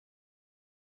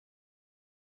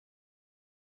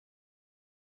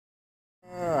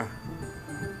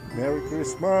Merry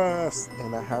Christmas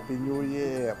and a Happy New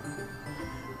Year!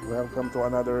 Welcome to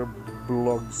another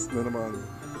vlogs na naman.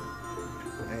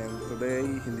 And today,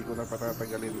 hindi ko na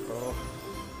patatagalin to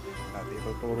at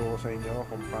ituturo ko sa inyo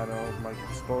kung paano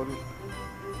mag-install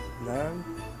ng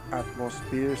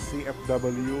Atmosphere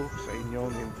CFW sa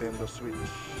inyong Nintendo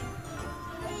Switch.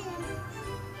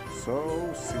 So,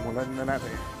 simulan na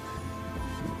natin.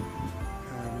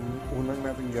 Unang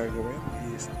natin gagawin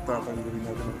is tatanggalin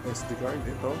natin ang SD card.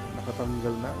 Ito,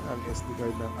 nakatanggal na ang SD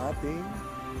card ng ating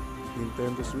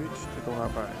Nintendo Switch. Ito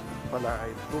nga pala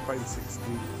ay 2.6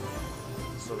 GB.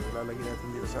 So ilalagay natin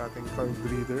dito sa ating card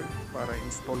reader para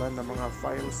installan ng mga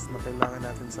files na kailangan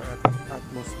natin sa ating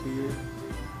Atmosphere.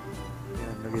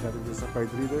 Yan, lagay natin dito sa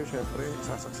card reader. Syempre,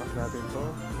 sasaksak natin to,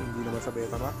 hindi naman sa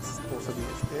Betamax o sa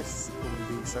VHS,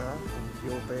 kundi sa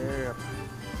computer.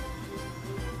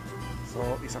 So,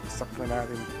 isaksak na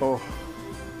natin to.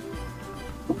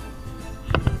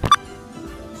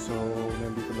 So,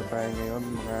 nandito na tayo ngayon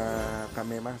mga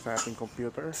kamema sa ating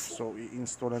computer. So,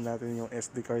 i-installan natin yung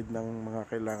SD card ng mga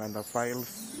kailangan na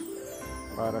files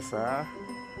para sa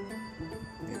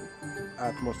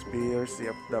Atmosphere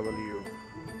CFW.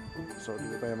 So,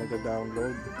 dito tayo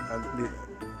mag-download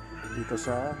dito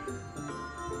sa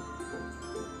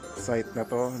site na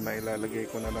to na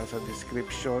ilalagay ko na lang sa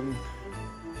description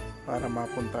para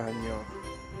mapuntahan nyo.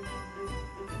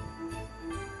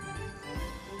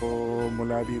 So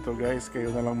mula dito guys, kayo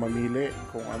na lang mamili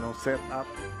kung anong setup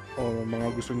o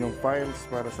mga gusto nyong files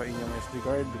para sa inyong SD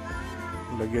card.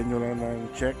 Lagyan nyo lang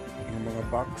ng check yung mga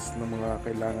box ng mga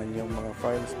kailangan nyong mga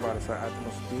files para sa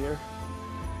Atmosphere.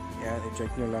 Yan,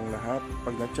 i-check nyo lang lahat.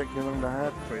 Pag na-check nyo lang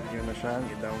lahat, pwede nyo na siyang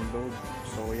i-download.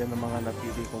 So yan ang mga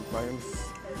napili kong files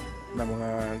na mga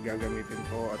gagamitin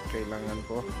ko at kailangan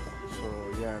ko. So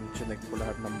yan, chinek ko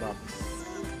lahat ng box.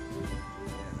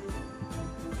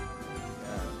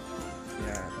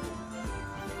 Yan.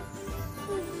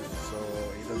 So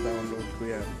ita-download ko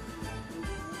yan.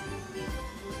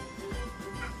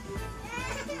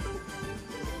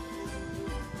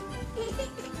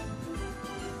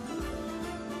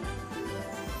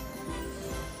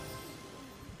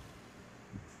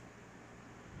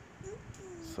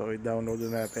 So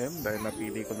i-download na natin dahil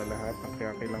napili ko na lahat ng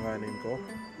kailanganin ko.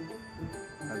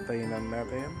 Antayin lang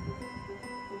natin.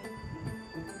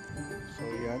 So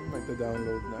yan,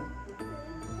 nagda-download na.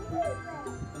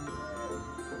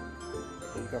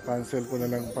 Ika-cancel ko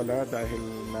na lang pala dahil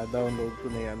na-download ko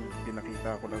na yan.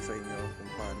 Pinakita ko lang sa inyo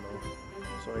kung paano.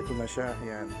 So ito na siya,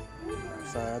 yan.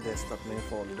 Sa desktop na yung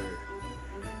folder.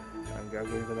 Ang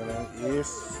gagawin ko na lang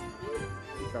is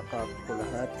ika-copy ko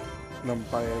lahat ng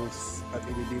files at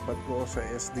ililipat ko sa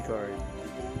SD card.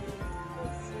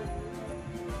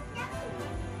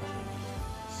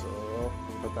 So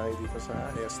punta tayo dito sa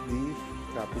SD,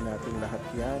 copy natin lahat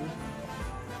yan,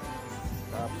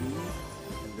 copy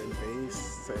and then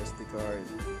paste sa SD card.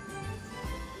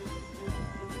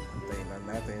 Antayin lang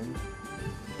natin.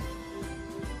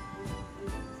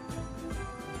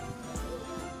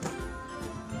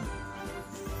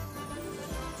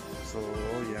 So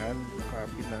yan,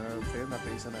 copy na natin,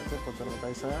 napaisa natin. Punta naman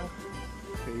tayo sa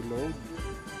payload.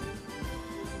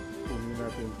 Kunin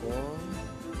natin ito.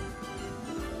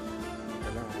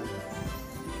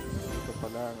 Ito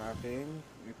pala ang aking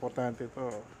importante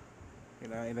ito.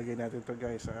 Ilagay natin ito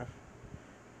guys ha.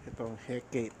 Itong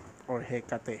Hekate or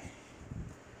Hekate.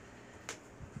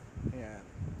 Yan,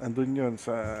 andun yun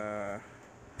sa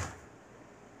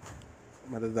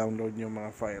mada-download yung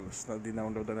mga files na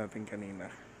dinownload na natin kanina.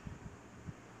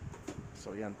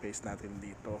 So yan, paste natin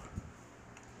dito.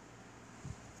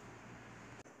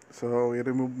 So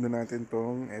i-remove na natin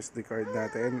tong SD card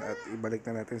natin at ibalik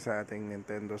na natin sa ating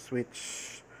Nintendo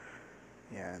Switch.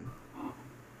 Yan.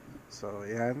 So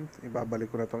yan, ibabalik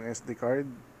ko na tong SD card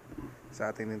sa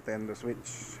ating Nintendo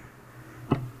Switch.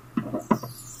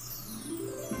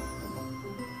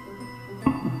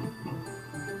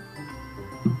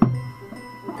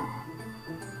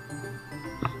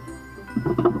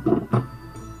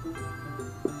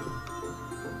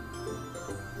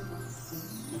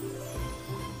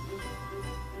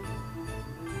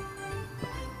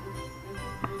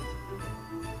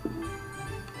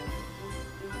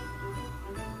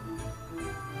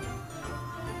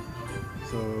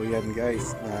 So yan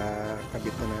guys,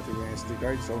 nakabit na natin yung SD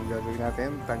card. So ang gagawin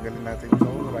natin, tanggalin natin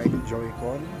itong right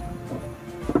Joy-Con.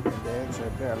 And then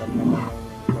syempre alam naman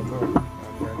ng ito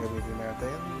ang gagamitin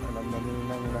natin. Alam na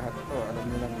nilang lahat ito. Alam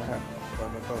nilang lahat kung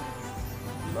ano ito.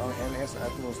 Ito ang NS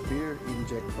Atmosphere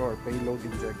Injector, Payload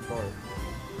Injector.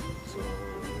 So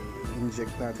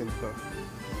i-inject natin ito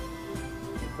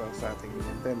sa ating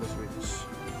Nintendo Switch.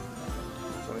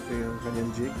 So So ito yung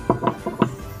kanyang jig.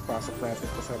 Pasok natin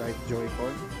ito sa right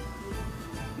Joy-Con.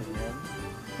 Ayan.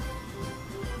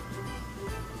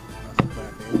 Pasok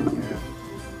natin. Ayan.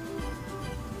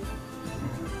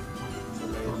 So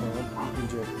ito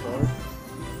injector.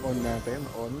 On natin.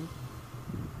 On.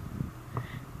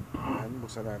 Ayan.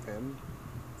 Buksan natin.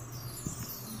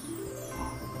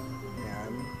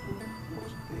 Ayan.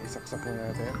 Isaksak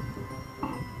na natin.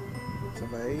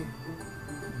 Sabay.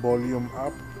 Volume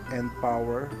up and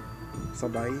power.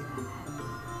 Sabay.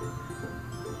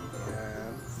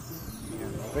 Ayan.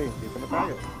 Ayan. Okay. Dito na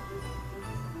tayo.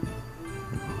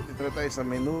 Dito na tayo sa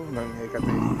menu ng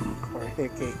Hekate or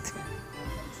Hekate.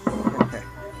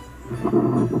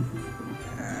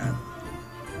 Ayan.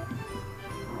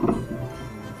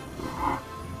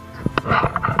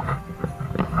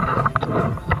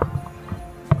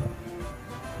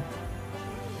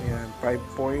 Ayan.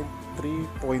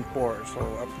 5.3.4. So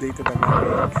updated ang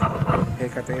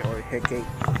Hekate or Hekate.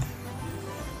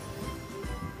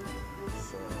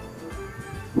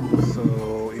 So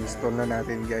install na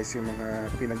natin guys yung mga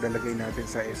pinaglalagay natin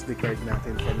sa SD card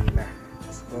natin kanina.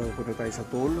 So punta tayo sa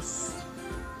tools,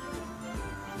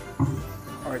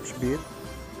 arch bit,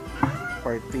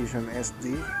 partition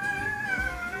SD.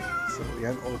 So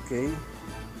yan, okay.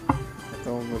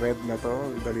 Itong red na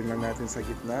to dalhin lang natin sa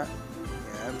gitna.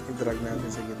 Yan, i-drag natin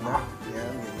sa gitna.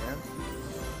 Yan, ganyan.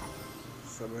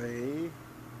 Sabay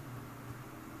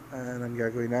anong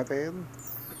gagawin natin?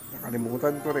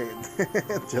 Nakalimutan ko rin.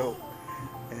 Joke.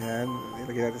 Ayan,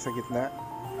 ilagay natin sa gitna.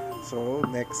 So,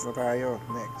 next na tayo.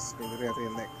 Next. Pinili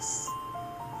natin yung next.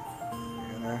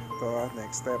 Ayan na. Ito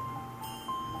next step.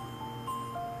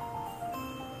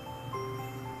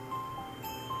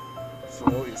 So,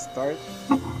 start.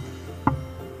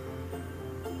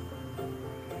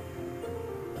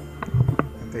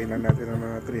 Antayin lang natin ang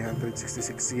mga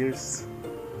 366 years.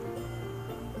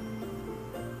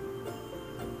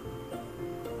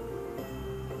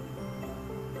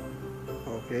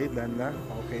 Okay, done na.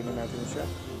 Okay na natin siya.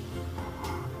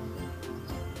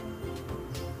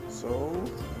 So,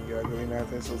 ang gagawin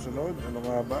natin susunod, ano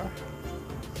nga ba?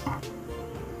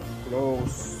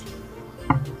 Close.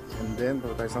 And then,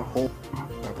 punta tayo sa home.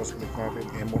 Tapos click natin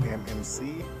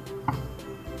emummc.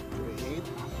 Create.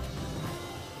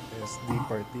 SD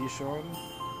partition.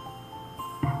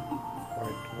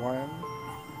 Part 1.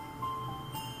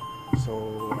 So,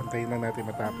 antayin lang natin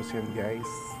matapos yan guys.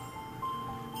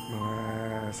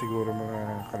 Siguro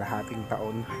mga kalahating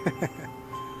taon.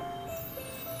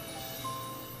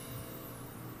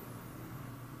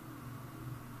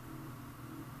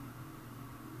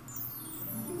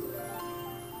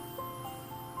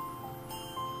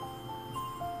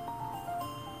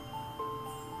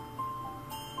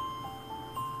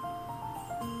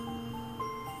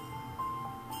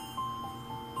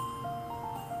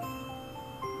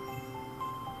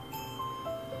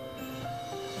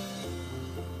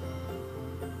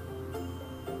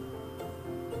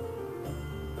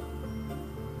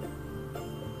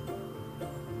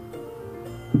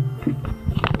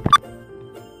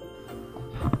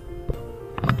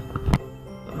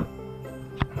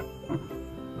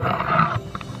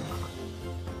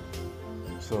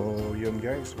 So yun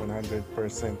guys, 100%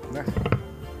 na.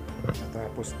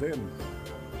 Tapos din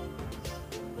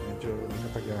medyo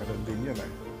nakatagalan din yan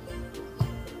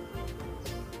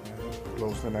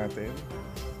close na natin.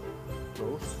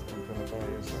 Close. Punta na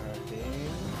tayo sa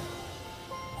ating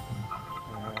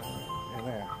yan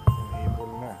na,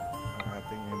 enable na ang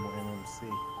ating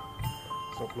emummc.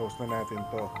 So close na natin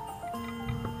to.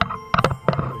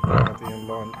 Click natin yung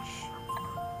launch.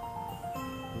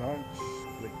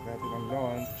 Click natin ang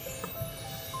launch.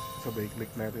 Sabay click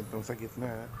natin itong sa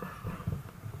gitna.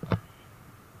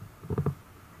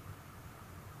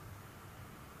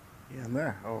 Yan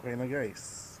na, okay na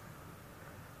guys.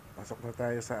 Pasok na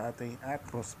tayo sa ating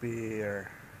atmosphere.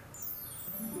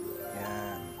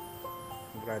 Yan.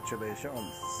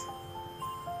 Congratulations.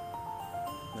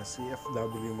 Na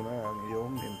CFW mo na ang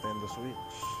iyong Nintendo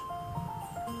Switch.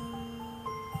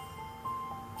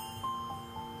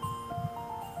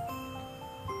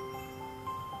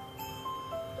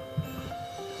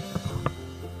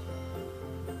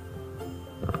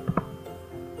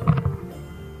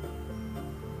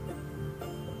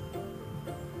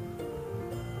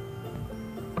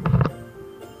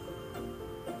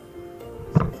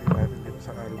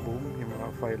 Sa album yung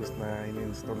mga files na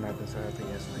in-install natin sa ating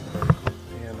SD card.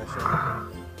 Ayan na siya.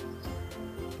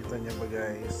 Kita niya ba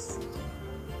guys?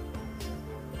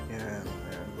 Ayan,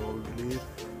 ayan, gold leaf.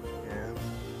 Ayan,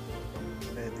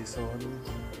 Edison,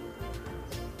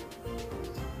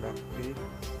 Blackpink.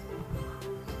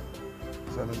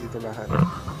 So nandito lahat.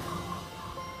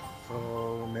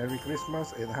 So, Merry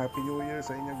Christmas and Happy New Year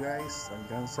sa inyo guys.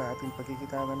 Hanggang sa ating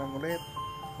pagkikita na lang ulit.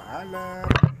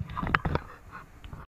 Paalam!